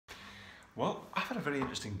Well, I've had a very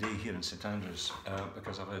interesting day here in St Andrews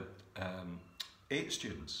because I've had 8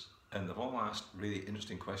 students and they've all asked really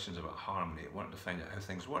interesting questions about harmony, wanting to find out how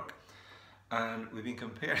things work. And we've been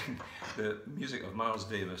comparing the music of Miles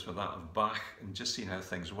Davis with that of Bach and just seeing how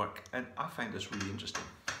things work. And I find this really interesting.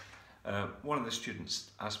 One of the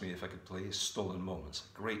students asked me if I could play Stolen Moments,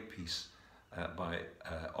 a great piece by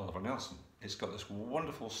Oliver Nelson. It's got this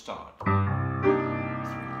wonderful start.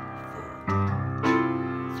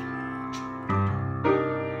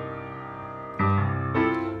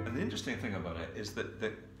 And the interesting thing about it is that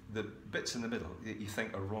the bits in the middle that you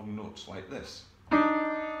think are wrong notes, like this.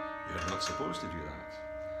 You're not supposed to do that.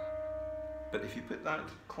 But if you put that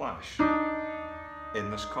clash in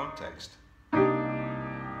this context,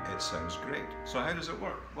 it sounds great. So how does it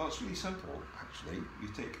work? Well, it's really simple, actually. You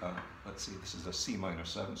take let's see, this is a C minor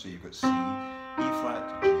 7, so you've got C, E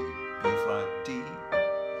flat, G, B flat, D.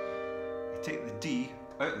 You take the D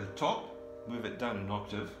out of the top, move it down an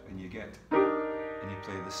octave, and you play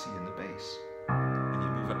the C in the bass. And you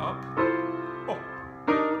move it up. Oh!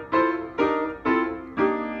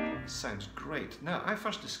 Sounds great. Now, I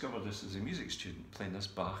first discovered this as a music student playing this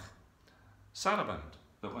Bach saraband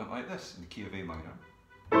that went like this in the key of A minor.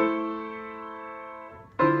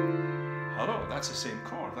 Hello, that's the same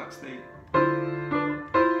chord. That's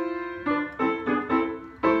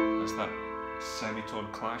that semitone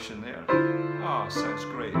clash in there. Ah, sounds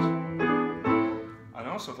great. And I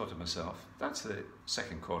also thought to myself, that's the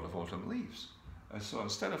second chord of Autumn Leaves. And so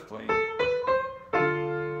instead of playing,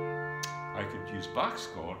 I could use Bach's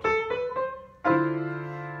chord,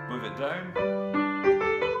 move it down.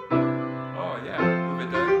 Oh yeah, move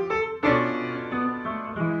it down.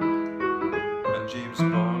 But James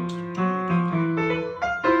Bond.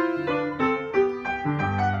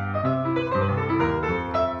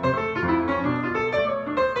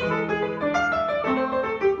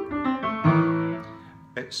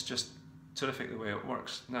 It's just terrific the way it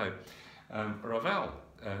works. Now, Ravel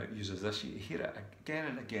uses this. You hear it again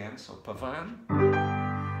and again. So Pavan.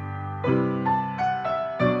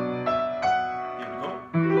 Here we go.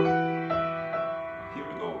 Here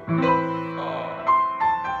we go. Oh.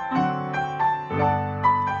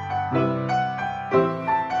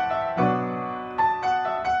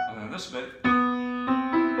 And then this bit,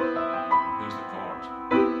 there's the chord.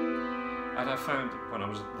 And I found when I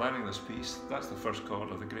was learning this piece, that's the first chord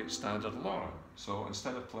of the great standard Laura. So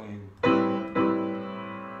instead of playing,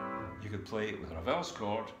 you could play it with Ravel's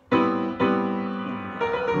chord.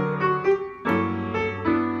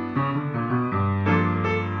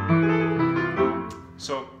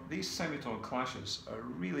 So these semitone clashes are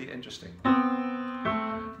really interesting.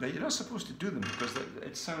 Now you're not supposed to do them because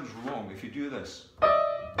it sounds wrong if you do this.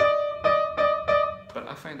 But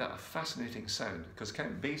I find that a fascinating sound because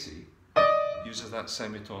Count Basie uses that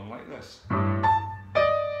semitone like this.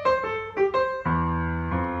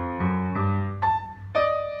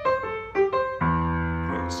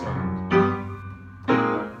 Great sound.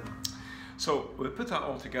 So we put that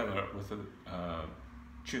all together with a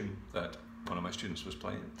tune that one of my students was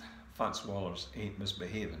playing, Fats Waller's Ain't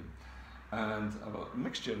Misbehavin', and a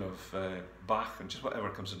mixture of Bach and just whatever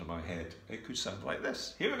comes into my head. It could sound like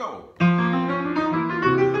this. Here we go.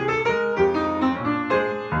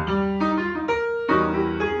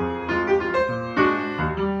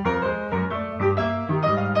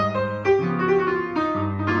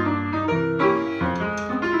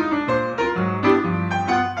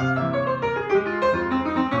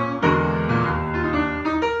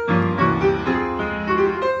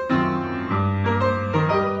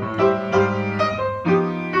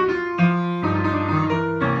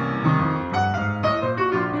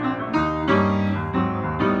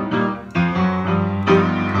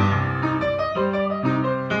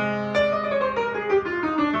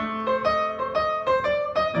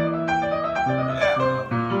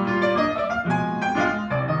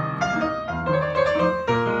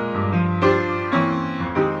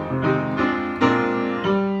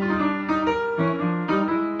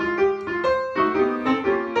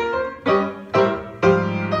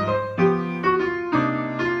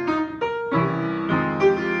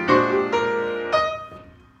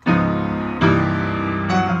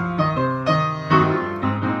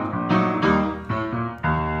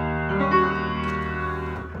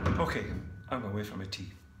 Okay, I'm away from a tea.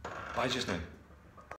 Bye just now.